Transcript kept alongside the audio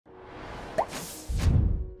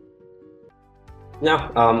Yeah,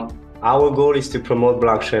 our goal is to promote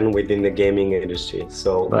blockchain within the gaming industry.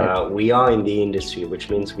 So Right. we are in the industry, which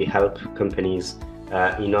means we help companies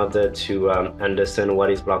in order to understand what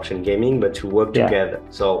is blockchain gaming, but to work Yeah. together.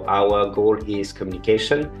 So our goal is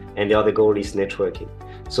communication, and the other goal is networking.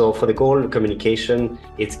 So for the goal of communication,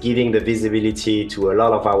 it's giving the visibility to a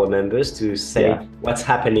lot of our members to say Yeah. what's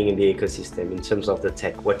happening in the ecosystem in terms of the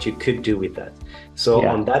tech, what you could do with that. So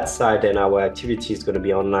Yeah. on that side, then our activity is going to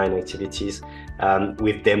be online activities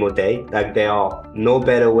with demo day. Like there are no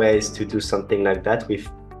better ways to do something like that with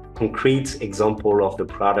concrete example of the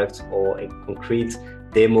product or a concrete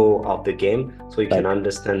demo of the game, so you can Right.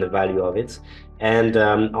 understand the value of it. And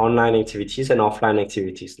online activities and offline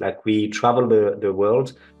activities, like we travel the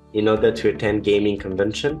world in order to attend gaming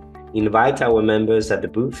convention, invite our members at the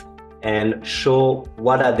booth and show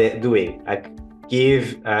what are they doing, like give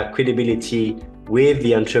credibility with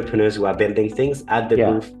the entrepreneurs who are building things at the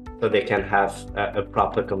Yeah. booth so they can have a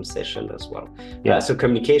proper conversation as well. Yeah. So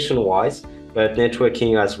communication wise, but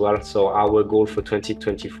networking as well. So our goal for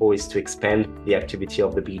 2024 is to expand the activity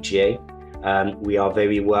of the BGA. We are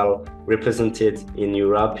very well represented in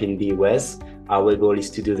Europe, in the US. Our goal is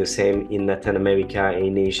to do the same in Latin America,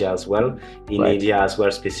 in Asia as well, in Right. India as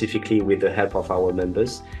well, specifically with the help of our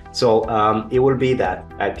members. So it will be that.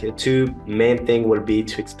 Like two main thing will be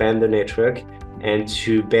to expand the network and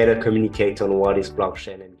to better communicate on what is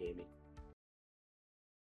blockchain and